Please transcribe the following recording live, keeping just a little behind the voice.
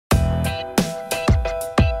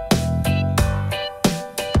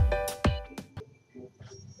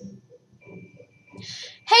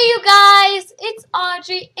Hey you guys, it's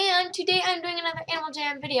Audrey, and today I'm doing another Animal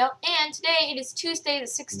Jam video, and today it is Tuesday the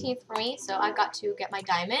 16th for me, so I got to get my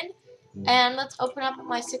diamond, and let's open up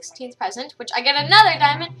my 16th present, which I get another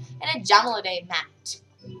diamond and a Jamaladay mat.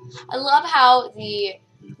 I love how the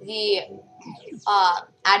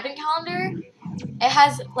advent calendar, it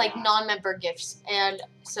has like non-member gifts, and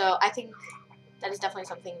so I think that is definitely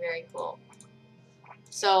something very cool.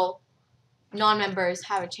 So non-members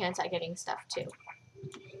have a chance at getting stuff too.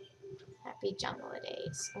 Happy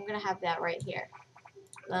Jamaladays. I'm gonna have that right here.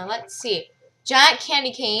 Now let's see. Giant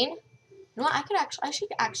candy cane. You know what?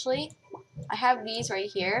 I have these right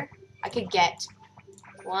here. I could get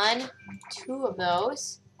 1, 2 of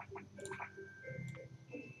those.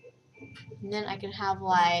 And then I can have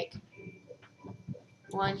like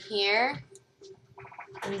one here.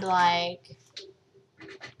 And like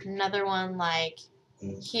another one like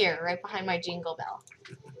here, right behind my jingle bell.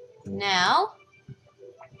 Now,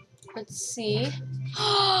 let's see.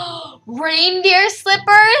 Reindeer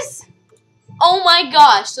slippers? Oh my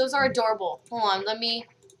gosh, those are adorable. Hold on, let me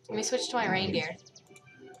switch to my reindeer.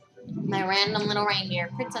 My random little reindeer,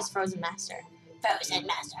 Princess Frozen Master. Frozen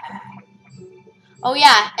Master. Oh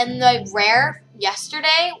yeah, and the rare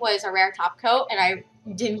yesterday was a rare top coat, and I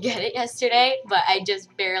didn't get it yesterday, but I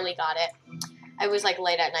just barely got it. I was like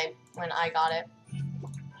late at night when I got it.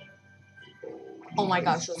 Oh my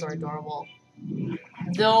gosh, those are adorable.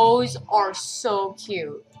 Those are so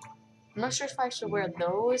cute. I'm not sure if I should wear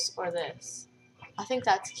those or this. I think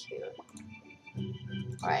that's cute.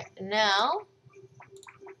 Alright, now,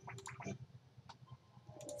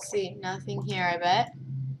 let's see, nothing here, I bet.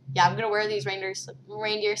 Yeah, I'm gonna wear these reindeer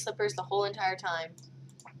slippers the whole entire time.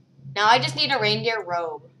 Now I just need a reindeer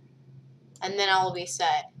robe, and then I'll be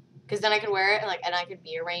set. Because then I could wear it, and I could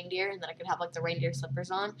be a reindeer, and then I could have like the reindeer slippers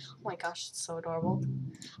on. Oh my gosh, it's so adorable.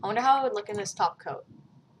 I wonder how it would look in this top coat.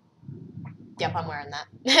 Yep, I'm wearing that.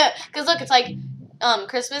 Because look, it's like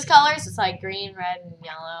Christmas colors. It's like green, red, and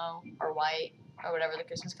yellow, or white, or whatever the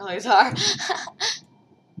Christmas colors are.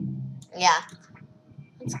 Yeah,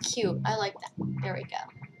 that's cute. I like that. There we go.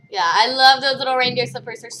 Yeah, I love those little reindeer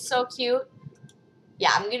slippers. They're so cute.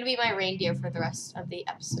 Yeah, I'm going to be my reindeer for the rest of the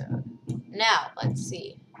episode. Now, let's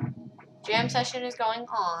see. Jam session is going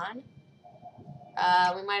on.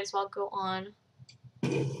 We might as well go on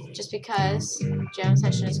just because jam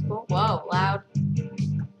session is cool. Whoa, loud.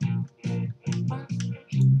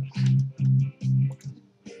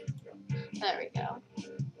 There we go.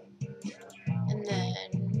 And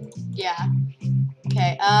then, yeah.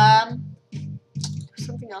 Okay, there's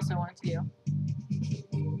something else I wanted to do.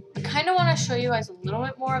 I kind of want to show you guys a little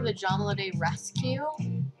bit more of the Jamaladay rescue,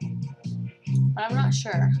 but I'm not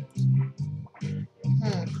sure.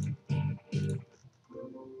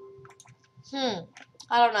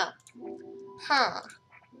 I don't know.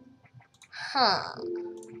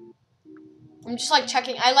 I'm just like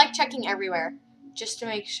checking. I like checking everywhere just to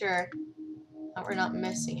make sure that we're not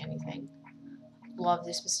missing anything. Love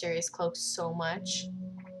this mysterious cloak so much.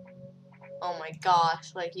 Oh my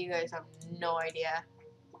gosh, like you guys have no idea.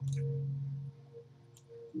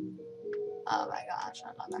 Oh my gosh,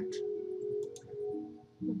 I love it.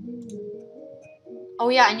 Oh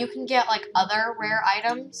yeah, and you can get like other rare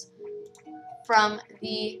items from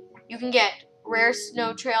the, you can get rare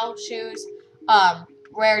snow trail shoes,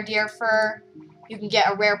 rare deer fur, you can get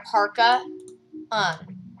a rare parka,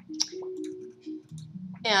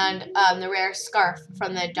 and the rare scarf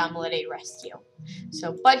from the Jamaladay rescue.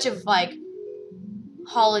 So a bunch of like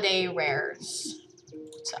holiday rares.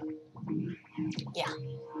 So yeah.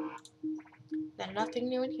 Then nothing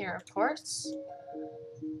new in here, of course.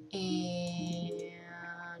 And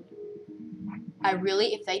I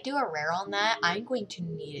really, if they do a rare on that, I'm going to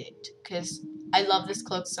need it because I love this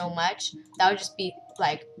cloak so much. That would just be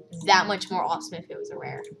like that much more awesome if it was a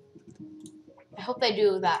rare. I hope they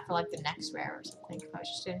do that for like the next rare or something. I was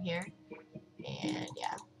just in here, and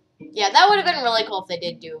yeah, yeah, that would have been really cool if they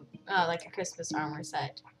did do like a Christmas armor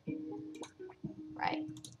set. Right.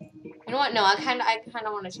 You know what? No, I kind of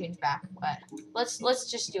want to change back, but let's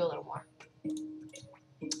just do a little more.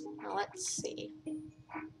 Now let's see.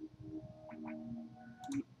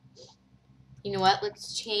 You know what?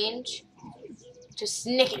 Let's change to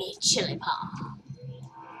Snickety Chili Paw.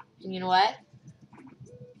 And you know what?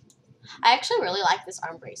 I actually really like this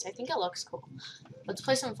arm brace. I think it looks cool. Let's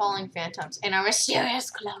play some Falling Phantoms in our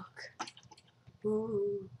mysterious cloak.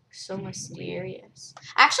 Ooh, so mysterious.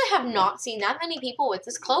 I actually have not seen that many people with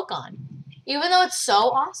this cloak on, even though it's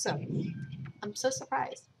so awesome. I'm so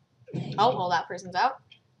surprised. Oh, well, that person's out.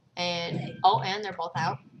 And, oh, and they're both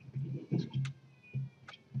out.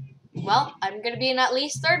 Well, I'm going to be in at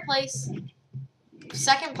least 3rd place.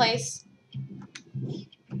 second place.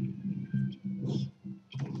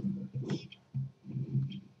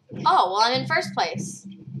 Oh, well, I'm in first place.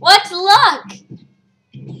 What luck!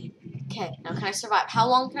 Okay, now can I survive? How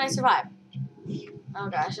long can I survive? Oh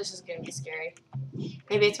gosh, this is gonna be scary.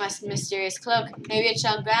 Maybe it's my mysterious cloak. Maybe it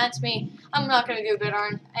shall grant me. I'm not gonna do good,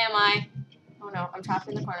 am I? Oh no, I'm trapped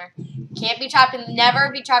in the corner. Can't be trapped in.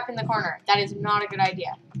 Never be trapped in the corner. That is not a good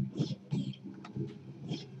idea.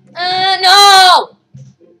 No!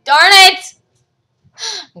 Darn it!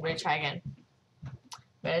 I'm gonna try again.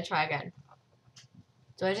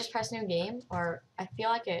 Do I just press new game, or I feel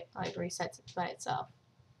like it like resets it by itself?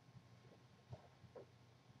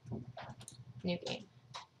 New game.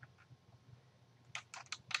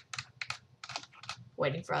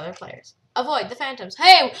 Waiting for other players. Avoid the phantoms.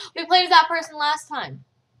 Hey, we played as that person last time.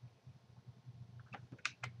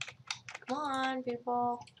 Come on,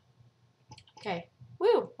 people. Okay.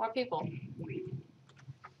 Woo, more people.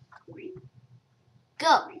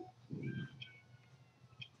 Go.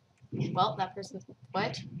 Well, that person.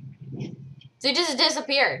 What? They just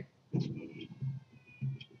disappeared.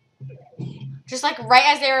 Just like right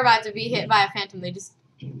as they were about to be hit by a phantom, they just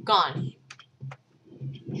gone.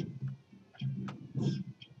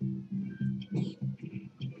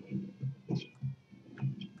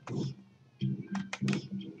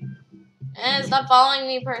 And stop following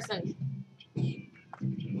me, person.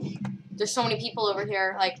 There's so many people over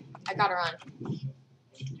here. Like, I gotta run.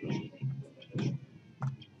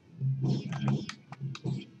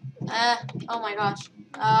 Oh my gosh.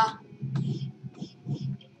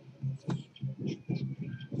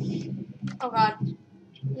 Oh god.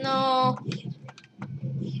 No.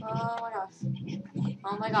 Oh my gosh.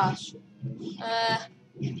 Oh my gosh.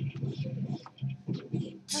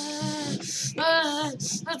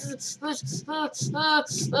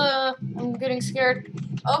 I'm getting scared.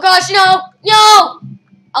 Oh gosh, no! No!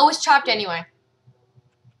 I was trapped anyway.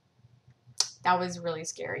 That was really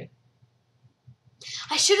scary.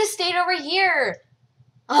 I should have stayed over here.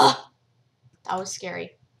 Ugh. That was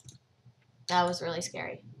scary. That was really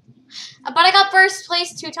scary. But I got first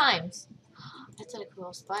place 2 times. That's a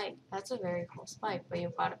cool spike. That's a very cool spike, but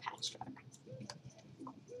you've got a patch truck.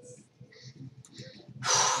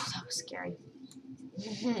 That was scary.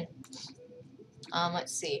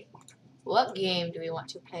 Let's see. What game do we want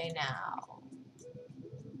to play now?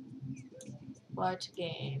 What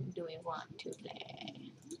game do we want to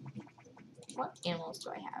play? What animals do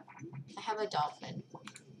I have? I have a dolphin.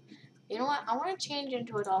 You know what? I want to change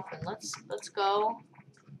into a dolphin. Let's go.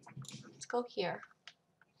 Let's go here.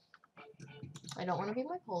 I don't want to be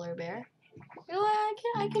my polar bear. You know what?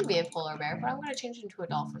 I can be a polar bear, but I'm gonna change into a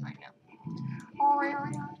dolphin right now.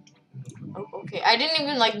 Oh, okay. I didn't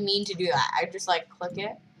even like mean to do that. I just like click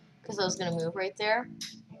it because I was gonna move right there.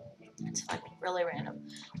 It's fine. Really random.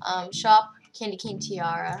 Shop candy cane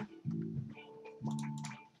tiara.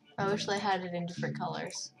 I wish they had it in different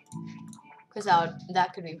colors because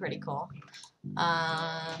that could be pretty cool.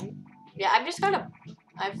 Yeah, I've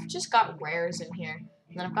just got rares in here.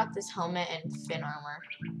 And then I've got this helmet and fin armor.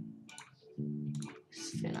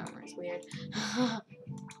 Fin armor is weird.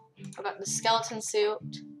 I've got the skeleton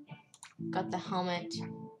suit. Got the helmet.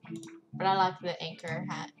 But I like the anchor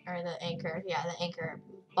hat. Or the anchor. Yeah, the anchor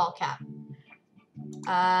ball cap.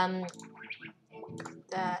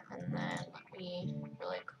 That, and then let me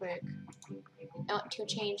really quick. I want to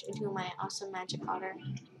change into my awesome magic otter.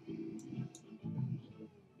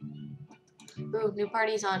 Ooh, new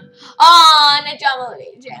party's on. Oh, and a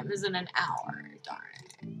Jamboree Jam is in an hour.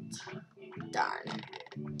 Darn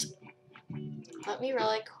it. Let me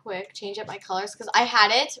really quick change up my colors because I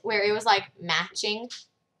had it where it was like matching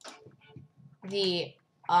the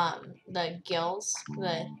gills,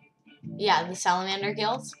 the salamander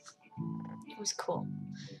gills. It was cool.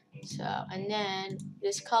 So, and then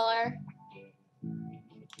this color,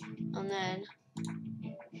 and then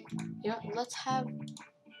you know, let's have.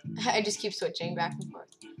 I just keep switching back and forth.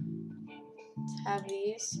 Let's have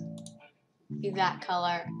these be that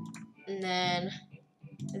color, and then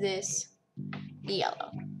this be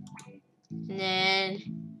yellow, and then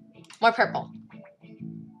more purple.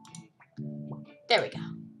 There we go.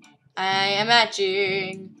 I am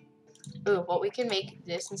matching. Ooh, well, we can make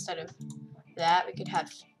this instead of that. We could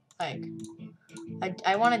have like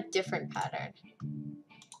I want a different pattern.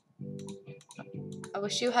 I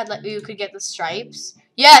wish you had like you could get the stripes.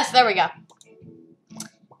 Yes, there we go.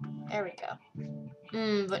 There we go.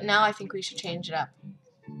 But now I think we should change it up.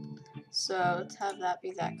 So let's have that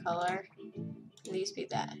be that color. These be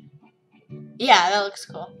that. Yeah, that looks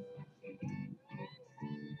cool.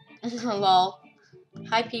 Lol.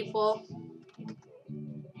 Hi, people.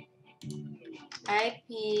 Alright,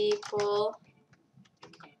 people.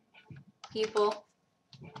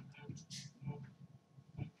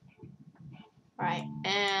 Right,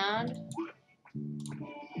 and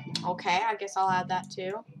okay, I guess I'll add that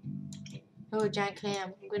too. Oh, giant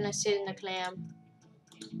clam. I'm gonna sit in the clam.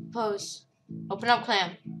 Pose. Open up,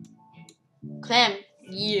 clam. Clam.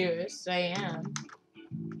 Yes, I am.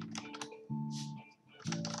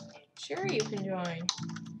 Sure, you can join.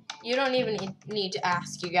 You don't even need to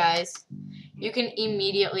ask, you guys. You can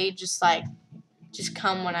immediately just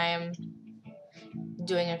come when I am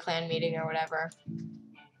doing a clan meeting or whatever.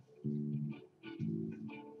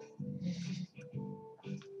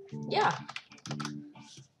 Yeah.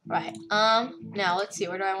 Right. Now let's see.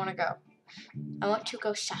 Where do I want to go? I want to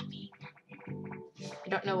go shopping. I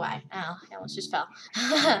don't know why. Ow, I almost just fell.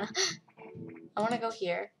 I want to go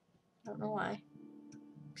here. I don't know why.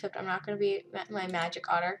 Except I'm not going to be my magic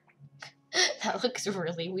otter. That looks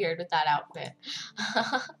really weird with that outfit.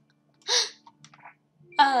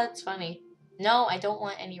 Oh, that's funny. No, I don't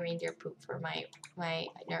want any reindeer poop for my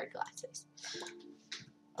nerd glasses.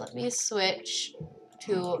 Let me switch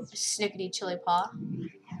to Snickety Chili Paw.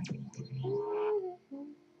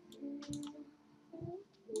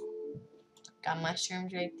 Got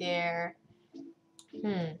mushrooms right there.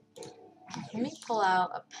 Let me pull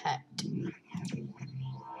out a pet.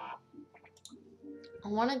 I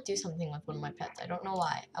want to do something with one of my pets. I don't know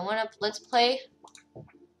why. Let's play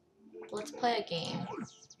a game.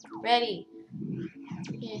 Ready?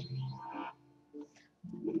 Yeah.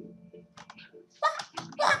 Wah,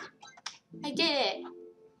 wah. I did it.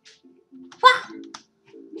 Wah.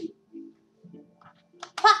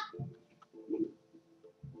 Wah.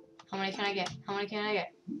 How many can I get? How many can I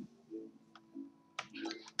get?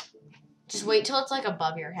 Just wait till it's like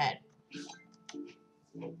above your head.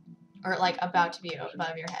 Or like about to be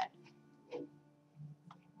above your head.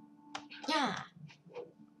 Yeah.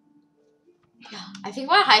 Yeah. I think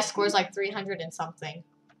my high score is like 300 and something.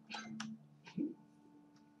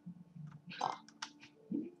 Oh.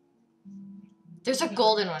 There's a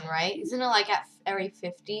golden one, right? Isn't it like at every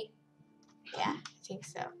 50? Yeah, I think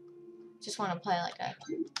so. Just want to play like a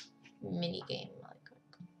mini game really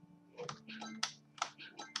quick.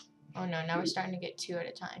 Oh no, now we're starting to get 2 at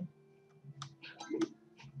a time.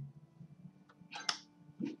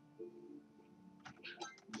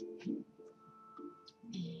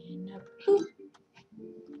 And a boop.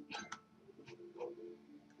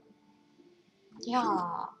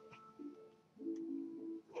 Yeah.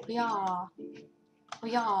 Yeah. Oh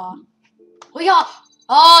yeah. Oh yeah.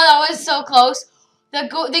 Oh, that was so close.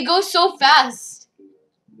 They go so fast.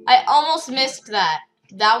 I almost missed that.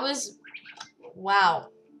 That was, wow.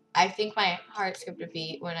 I think my heart skipped a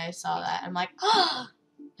beat when I saw that. I'm like, oh,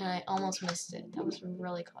 and I almost missed it. That was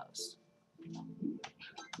really close.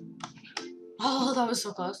 Oh, that was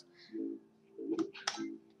so close.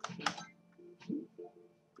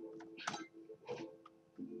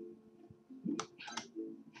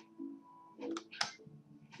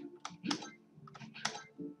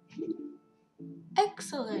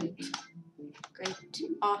 Excellent. Great.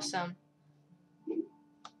 Awesome.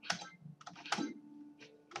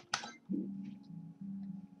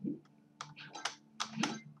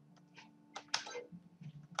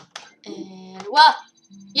 And, well,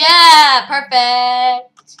 yeah,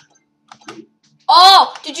 perfect.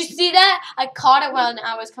 Oh, did you see that? I caught it when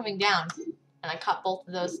I was coming down. And I caught both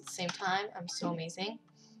of those at the same time. I'm so amazing.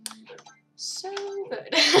 So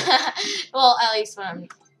good. Well, at least when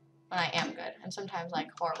I am good. I'm sometimes like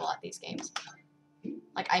horrible at these games.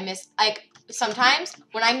 Like sometimes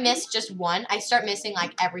when I miss just one, I start missing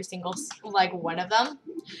like every single like one of them.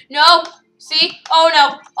 No! See? Oh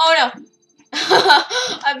no! Oh no!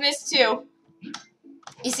 I missed 2.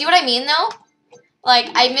 You see what I mean though?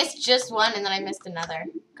 Like I missed just one and then I missed another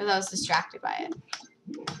because I was distracted by it.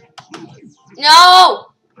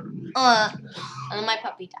 No! And then my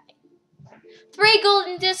puppy died. 3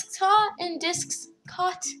 golden discs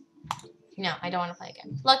caught. No, I don't want to play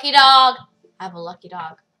again. Lucky dog. I have a lucky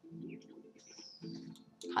dog.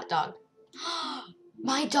 Hot dog.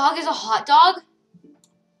 My dog is a hot dog?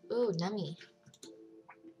 Ooh, nummy.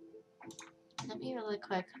 Let me really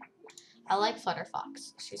quick. I like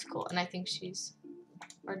Flutterfox. She's cool. And I think she's...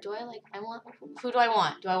 Or do I like... Who do I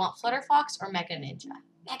want? Do I want Flutterfox or Mega Ninja?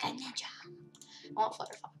 Mega Ninja. I want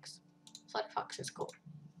Flutterfox. Flutterfox is cool.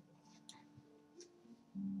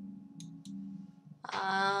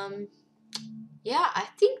 Yeah, I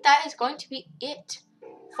think that is going to be it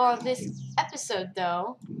for this episode,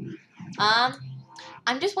 though.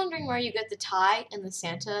 I'm just wondering where you get the tie and the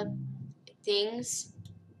Santa things.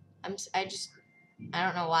 I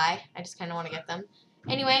don't know why. I just kind of want to get them.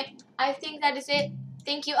 Anyway, I think that is it.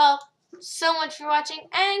 Thank you all so much for watching,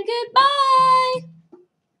 and goodbye!